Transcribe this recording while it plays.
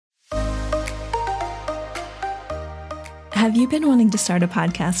Have you been wanting to start a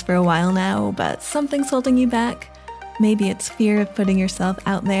podcast for a while now, but something's holding you back? Maybe it's fear of putting yourself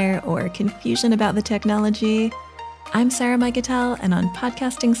out there or confusion about the technology. I'm Sarah Miguel, and on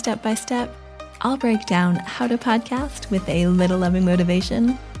Podcasting Step by Step, I'll break down how to podcast with a little loving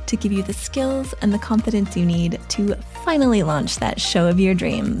motivation to give you the skills and the confidence you need to finally launch that show of your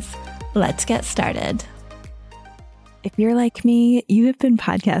dreams. Let's get started. If you're like me, you have been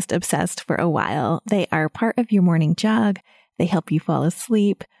podcast obsessed for a while. They are part of your morning jog. They help you fall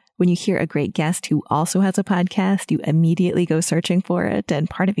asleep. When you hear a great guest who also has a podcast, you immediately go searching for it. And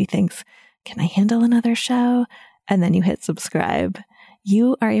part of you thinks, can I handle another show? And then you hit subscribe.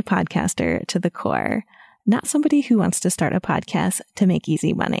 You are a podcaster to the core, not somebody who wants to start a podcast to make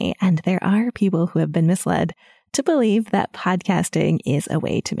easy money. And there are people who have been misled to believe that podcasting is a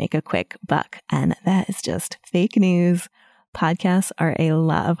way to make a quick buck. And that is just fake news. Podcasts are a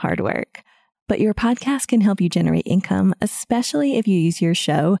lot of hard work. But your podcast can help you generate income, especially if you use your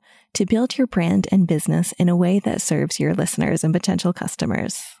show to build your brand and business in a way that serves your listeners and potential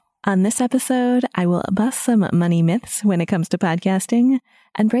customers. On this episode, I will bust some money myths when it comes to podcasting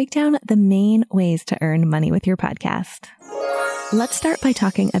and break down the main ways to earn money with your podcast. Let's start by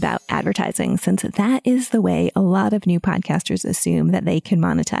talking about advertising, since that is the way a lot of new podcasters assume that they can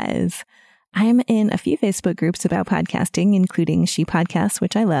monetize. I'm in a few Facebook groups about podcasting, including She Podcasts,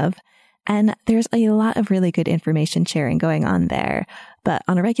 which I love, and there's a lot of really good information sharing going on there. But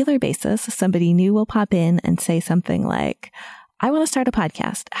on a regular basis, somebody new will pop in and say something like, I want to start a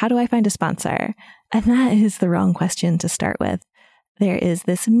podcast. How do I find a sponsor? And that is the wrong question to start with. There is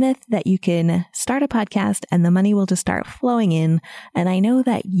this myth that you can start a podcast and the money will just start flowing in. And I know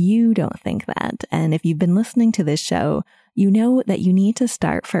that you don't think that. And if you've been listening to this show, you know that you need to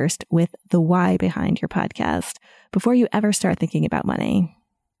start first with the why behind your podcast before you ever start thinking about money.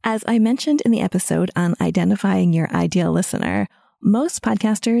 As I mentioned in the episode on identifying your ideal listener, most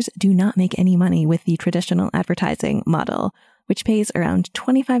podcasters do not make any money with the traditional advertising model, which pays around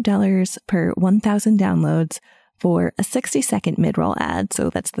 $25 per 1,000 downloads for a 60-second mid-roll ad.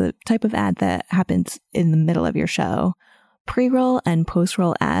 So that's the type of ad that happens in the middle of your show. Pre-roll and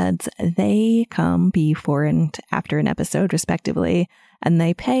post-roll ads, they come before and after an episode, respectively, and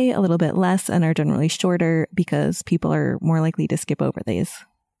they pay a little bit less and are generally shorter because people are more likely to skip over these.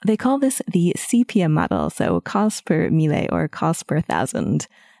 They call this the CPM model, so cost per mille or cost per thousand.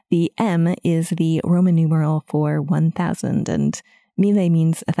 The M is the Roman numeral for 1,000, and mille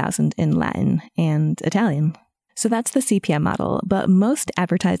means 1,000 in Latin and Italian. So that's the CPM model, but most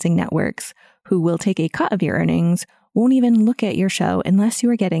advertising networks who will take a cut of your earnings won't even look at your show unless you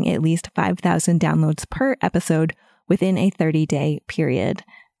are getting at least 5,000 downloads per episode within a 30-day period.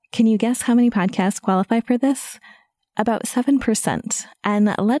 Can you guess how many podcasts qualify for this? About 7%.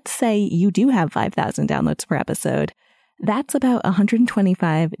 And let's say you do have 5,000 downloads per episode. That's about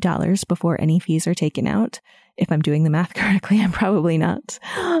 $125 before any fees are taken out. If I'm doing the math correctly, I'm probably not.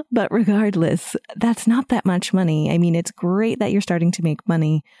 But regardless, that's not that much money. I mean, it's great that you're starting to make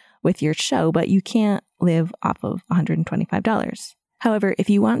money with your show, but you can't live off of $125. However, if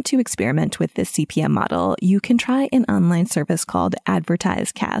you want to experiment with this CPM model, you can try an online service called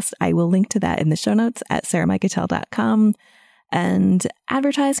AdvertiseCast. I will link to that in the show notes at sarahmiguel.com. And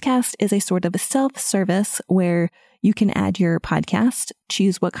AdvertiseCast is a sort of a self-service where you can add your podcast,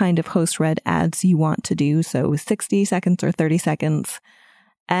 choose what kind of host-read ads you want to do, so 60 seconds or 30 seconds,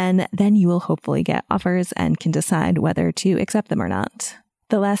 and then you will hopefully get offers and can decide whether to accept them or not.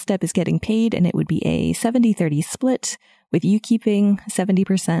 The last step is getting paid, and it would be a 70-30 split, with you keeping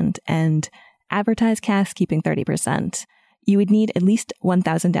 70% and AdvertiseCast keeping 30%. You would need at least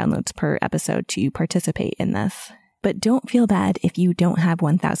 1,000 downloads per episode to participate in this. But don't feel bad if you don't have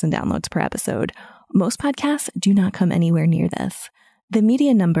 1,000 downloads per episode. Most podcasts do not come anywhere near this. The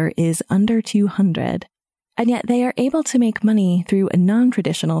median number is under 200, and yet they are able to make money through a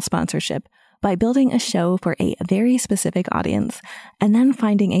non-traditional sponsorship by building a show for a very specific audience and then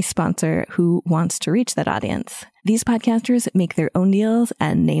finding a sponsor who wants to reach that audience. These podcasters make their own deals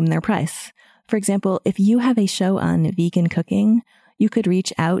and name their price. For example, if you have a show on vegan cooking, you could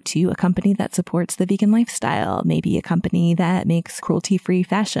reach out to a company that supports the vegan lifestyle, maybe a company that makes cruelty-free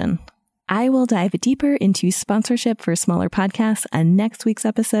fashion. I will dive deeper into sponsorship for smaller podcasts on next week's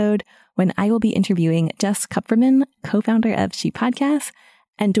episode when I will be interviewing Jess Kupferman, co-founder of She Podcasts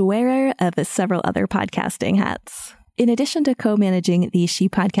and wearer of several other podcasting hats. In addition to co-managing the She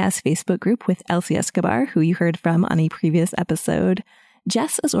Podcasts Facebook group with Elsie Escobar, who you heard from on a previous episode,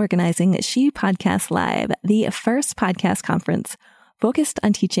 Jess is organizing She Podcasts Live, the first podcast conference focused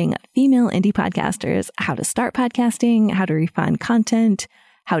on teaching female indie podcasters how to start podcasting, how to refine content,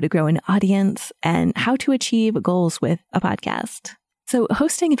 how to grow an audience, and how to achieve goals with a podcast. So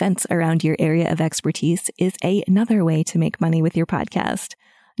hosting events around your area of expertise is another way to make money with your podcast.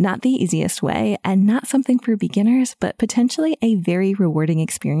 Not the easiest way and not something for beginners, but potentially a very rewarding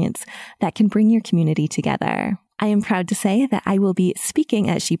experience that can bring your community together. I am proud to say that I will be speaking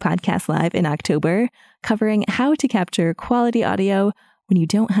at She Podcast Live in October, covering how to capture quality audio when you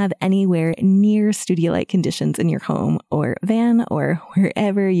don't have anywhere near studio-like conditions in your home or van or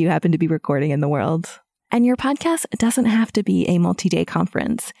wherever you happen to be recording in the world. And your podcast doesn't have to be a multi-day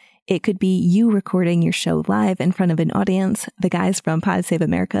conference. It could be you recording your show live in front of an audience. The guys from Pod Save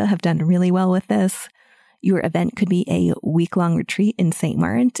America have done really well with this. Your event could be a week-long retreat in St.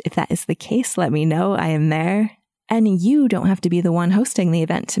 Martin. If that is the case, let me know. I am there. And you don't have to be the one hosting the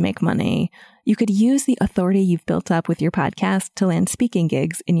event to make money. You could use the authority you've built up with your podcast to land speaking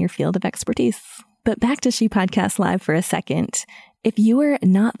gigs in your field of expertise. But back to She Podcast Live for a second. If you are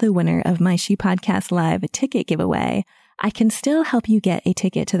not the winner of my She Podcast Live ticket giveaway, I can still help you get a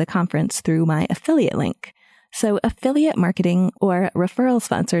ticket to the conference through my affiliate link. So affiliate marketing or referral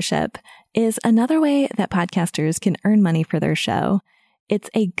sponsorship is another way that podcasters can earn money for their show. It's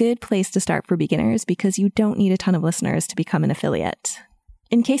a good place to start for beginners because you don't need a ton of listeners to become an affiliate.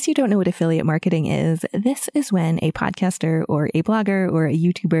 In case you don't know what affiliate marketing is, this is when a podcaster or a blogger or a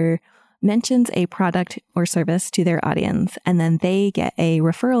YouTuber mentions a product or service to their audience, and then they get a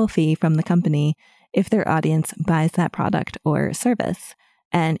referral fee from the company if their audience buys that product or service.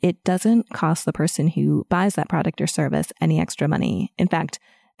 And it doesn't cost the person who buys that product or service any extra money. In fact,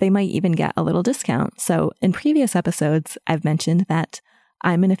 they might even get a little discount. So in previous episodes, I've mentioned that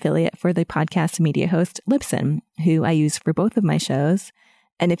I'm an affiliate for the podcast media host Libsyn, who I use for both of my shows.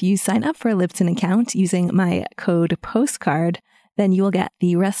 And if you sign up for a Libsyn account using my code POSTCARD, then you will get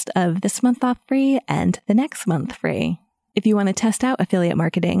the rest of this month off free and the next month free. If you want to test out affiliate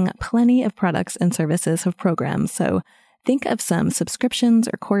marketing, plenty of products and services have programs. So think of some subscriptions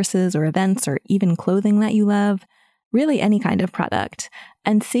or courses or events or even clothing that you love, really any kind of product,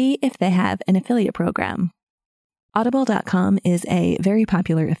 and see if they have an affiliate program. Audible.com is a very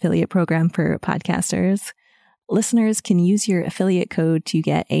popular affiliate program for podcasters. Listeners can use your affiliate code to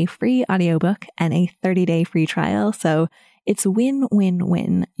get a free audiobook and a 30-day free trial. So it's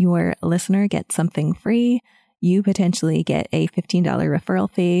win-win-win. Your listener gets something free, you potentially get a $15 referral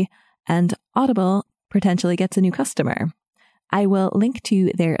fee, and Audible potentially gets a new customer. I will link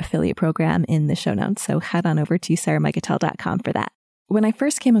to their affiliate program in the show notes, so head on over to sarahmycattell.com for that. When I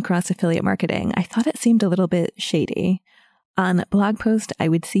first came across affiliate marketing, I thought it seemed a little bit shady. On blog post, I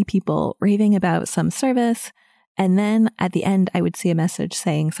would see people raving about some service, and then at the end, I would see a message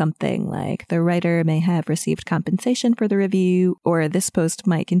saying something like, the writer may have received compensation for the review, or this post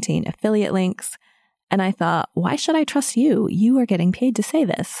might contain affiliate links. And I thought, why should I trust you? You are getting paid to say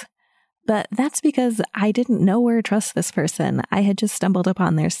this. But that's because I didn't know or trust this person. I had just stumbled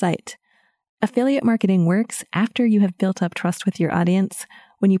upon their site. Affiliate marketing works after you have built up trust with your audience,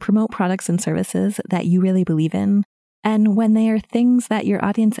 when you promote products and services that you really believe in, and when they are things that your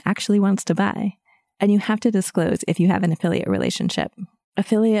audience actually wants to buy. And you have to disclose if you have an affiliate relationship.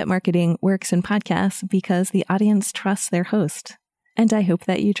 Affiliate marketing works in podcasts because the audience trusts their host. And I hope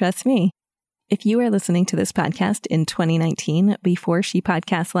that you trust me. If you are listening to this podcast in 2019 before She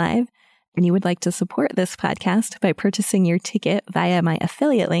Podcast Live, and you would like to support this podcast by purchasing your ticket via my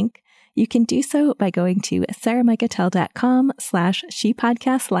affiliate link, you can do so by going to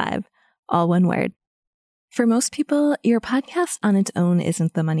sarahmycattell.com/shepodcastlive, all one word. For most people, your podcast on its own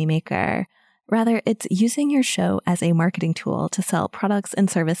isn't the moneymaker. Rather, it's using your show as a marketing tool to sell products and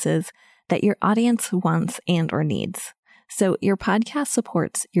services that your audience wants and or needs. So your podcast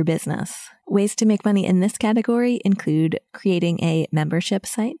supports your business. Ways to make money in this category include creating a membership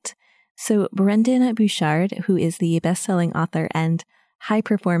site. So Brendan Bouchard, who is the best-selling author and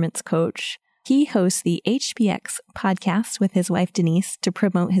high-performance coach, he hosts the HPX podcast with his wife Denise to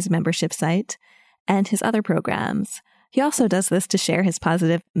promote his membership site and his other programs. He also does this to share his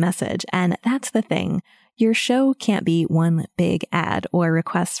positive message, and that's the thing. Your show can't be one big ad or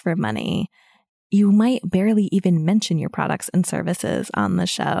request for money. You might barely even mention your products and services on the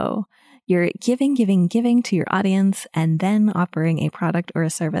show. You're giving to your audience and then offering a product or a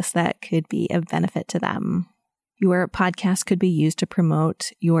service that could be of benefit to them. Your podcast could be used to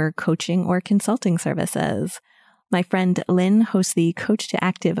promote your coaching or consulting services. My friend Lynn hosts the Coach to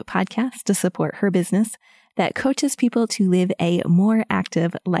Active podcast to support her business that coaches people to live a more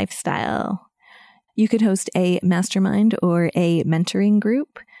active lifestyle. You could host a mastermind or a mentoring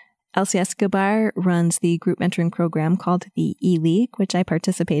group. Elsie Escobar runs the group mentoring program called the E-League, which I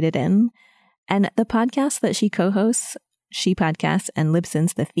participated in. And the podcast that she co-hosts She Podcasts, and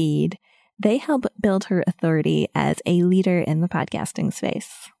Libsyn's The Feed, they help build her authority as a leader in the podcasting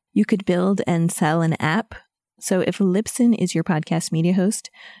space. You could build and sell an app. So if Libsyn is your podcast media host,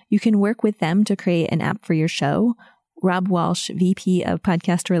 you can work with them to create an app for your show. Rob Walsh, VP of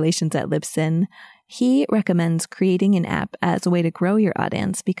Podcast Relations at Libsyn, he recommends creating an app as a way to grow your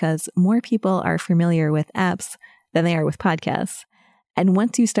audience because more people are familiar with apps than they are with podcasts. And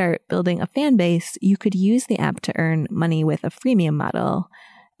once you start building a fan base, you could use the app to earn money with a freemium model.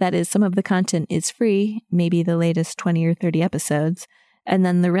 That is, some of the content is free, maybe the latest 20 or 30 episodes, and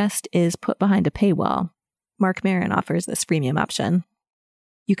then the rest is put behind a paywall. Mark Maron offers this freemium option.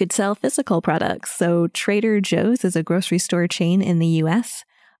 You could sell physical products. So Trader Joe's is a grocery store chain in the US.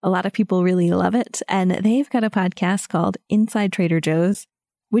 A lot of people really love it, and they've got a podcast called Inside Trader Joe's,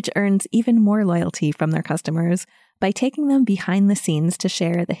 which earns even more loyalty from their customers by taking them behind the scenes to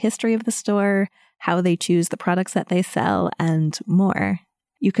share the history of the store, how they choose the products that they sell, and more.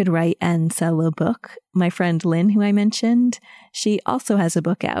 You could write and sell a book. My friend Lynn, who I mentioned, she also has a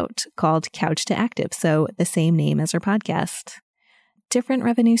book out called Couch to Active, so the same name as her podcast. Different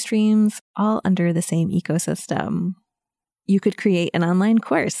revenue streams, all under the same ecosystem. You could create an online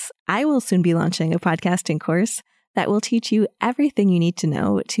course. I will soon be launching a podcasting course that will teach you everything you need to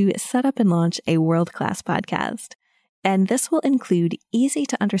know to set up and launch a world-class podcast. And this will include easy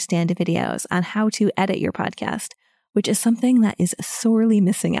to understand videos on how to edit your podcast, which is something that is sorely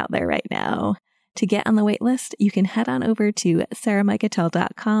missing out there right now. To get on the waitlist, you can head on over to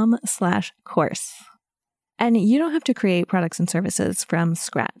sarahmiguetel.com/course. And you don't have to create products and services from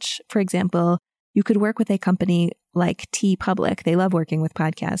scratch. For example, you could work with a company like TeePublic. They love working with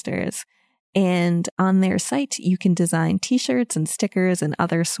podcasters. And on their site, you can design t-shirts and stickers and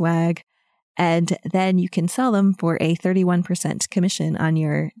other swag. And then you can sell them for a 31% commission on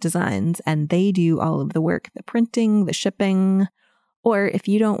your designs. And they do all of the work, the printing, the shipping. Or if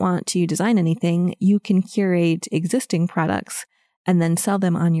you don't want to design anything, you can curate existing products and then sell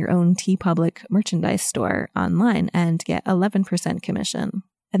them on your own TeePublic merchandise store online and get 11% commission.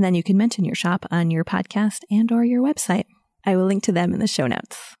 And then you can mention your shop on your podcast and or your website. I will link to them in the show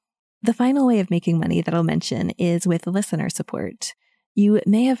notes. The final way of making money that I'll mention is with listener support. You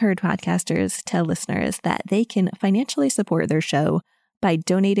may have heard podcasters tell listeners that they can financially support their show by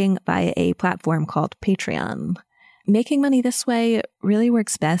donating via a platform called Patreon. Making money this way really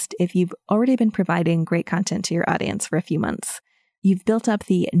works best if you've already been providing great content to your audience for a few months. You've built up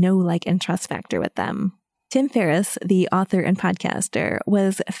the know, like, and trust factor with them. Tim Ferriss, the author and podcaster,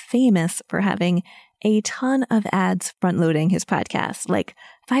 was famous for having a ton of ads front-loading his podcast, like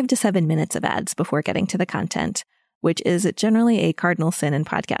 5 to 7 minutes of ads before getting to the content, which is generally a cardinal sin in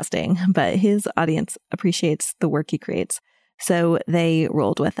podcasting, but his audience appreciates the work he creates. So they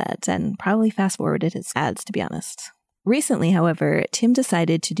rolled with it and probably fast-forwarded his ads, to be honest. Recently, however, Tim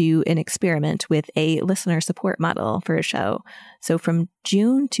decided to do an experiment with a listener support model for a show. So from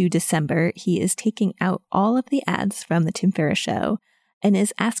June to December, he is taking out all of the ads from The Tim Ferriss Show and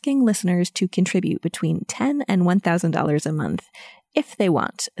is asking listeners to contribute between $10 and $1,000 a month if they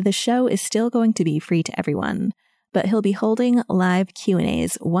want. The show is still going to be free to everyone, but he'll be holding live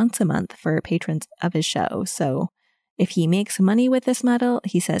Q&As once a month for patrons of his show. So if he makes money with this model,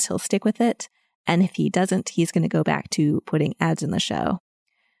 he says he'll stick with it. And if he doesn't, he's going to go back to putting ads in the show.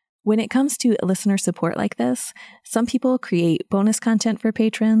 When it comes to listener support like this, some people create bonus content for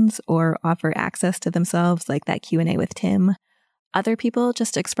patrons or offer access to themselves, like that Q&A with Tim. Other people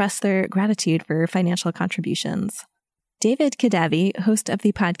just express their gratitude for financial contributions. David Kadavi, host of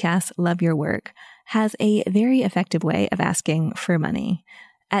the podcast Love Your Work, has a very effective way of asking for money.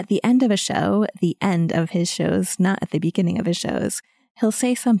 At the end of a show, the end of his shows, not at the beginning of his shows, he'll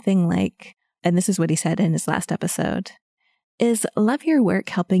say something like, and this is what he said in his last episode, "Is Love Your Work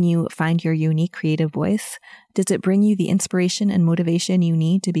helping you find your unique creative voice? Does it bring you the inspiration and motivation you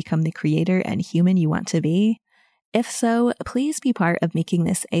need to become the creator and human you want to be? If so, please be part of making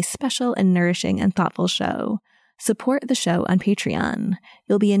this a special and nourishing and thoughtful show. Support the show on Patreon.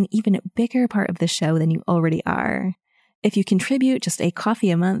 You'll be an even bigger part of the show than you already are. If you contribute just a coffee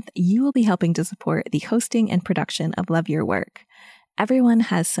a month, you will be helping to support the hosting and production of Love Your Work. Everyone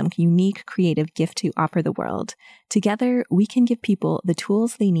has some unique creative gift to offer the world. Together, we can give people the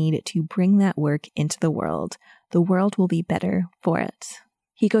tools they need to bring that work into the world. The world will be better for it."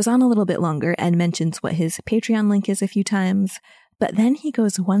 He goes on a little bit longer and mentions what his Patreon link is a few times, but then he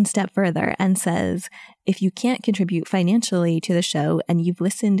goes one step further and says, if you can't contribute financially to the show and you've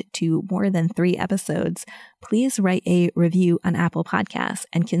listened to more than 3 episodes, please write a review on Apple Podcasts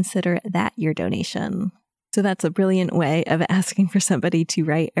and consider that your donation. So that's a brilliant way of asking for somebody to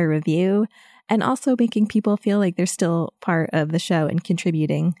write a review. and also making people feel like they're still part of the show and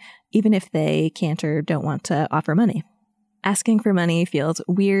contributing, even if they can't or don't want to offer money. Asking for money feels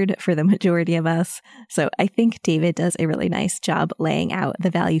weird for the majority of us, so I think David does a really nice job laying out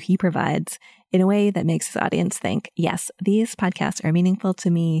the value he provides in a way that makes his audience think, yes, these podcasts are meaningful to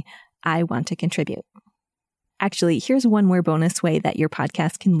me. I want to contribute. Actually, here's one more bonus way that your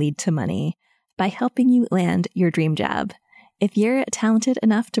podcast can lead to money: by helping you land your dream job. If you're talented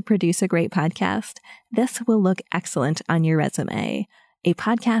enough to produce a great podcast, this will look excellent on your resume. A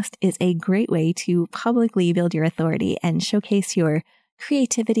podcast is a great way to publicly build your authority and showcase your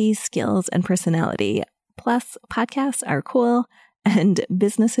creativity, skills, and personality. Plus, podcasts are cool and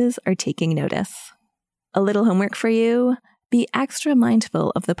businesses are taking notice. A little homework for you: be extra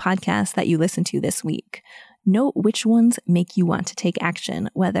mindful of the podcasts that you listen to this week. Note which ones make you want to take action,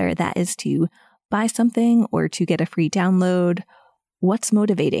 whether that is to buy something or to get a free download. What's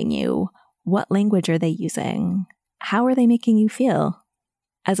motivating you? What language are they using? How are they making you feel?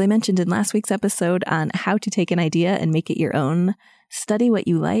 As I mentioned in last week's episode on how to take an idea and make it your own, study what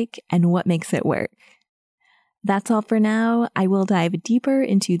you like and what makes it work. That's all for now. I will dive deeper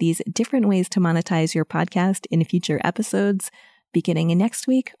into these different ways to monetize your podcast in future episodes, beginning next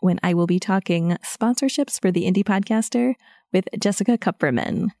week when I will be talking sponsorships for the Indie Podcaster with Jessica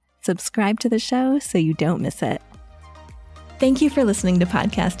Kupferman. Subscribe to the show so you don't miss it. Thank you for listening to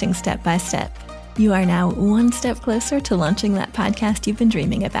Podcasting Step by Step. You are now one step closer to launching that podcast you've been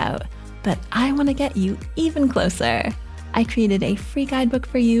dreaming about, but I want to get you even closer. I created a free guidebook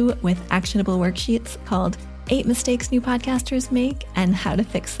for you with actionable worksheets called 8 Mistakes New Podcasters Make and How to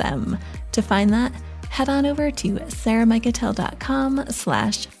Fix Them. To find that, head on over to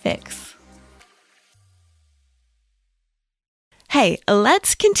sarahmiketel.com/fix. Hey,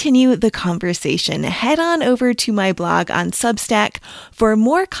 let's continue the conversation. Head on over to my blog on Substack for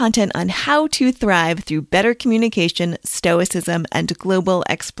more content on how to thrive through better communication, stoicism, and global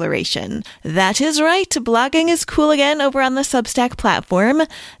exploration. That is right, blogging is cool again over on the Substack platform.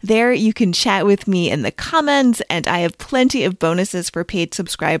 There you can chat with me in the comments, and I have plenty of bonuses for paid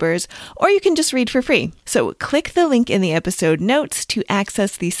subscribers, or you can just read for free. So click the link in the episode notes to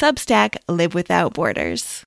access the Substack Live Without Borders.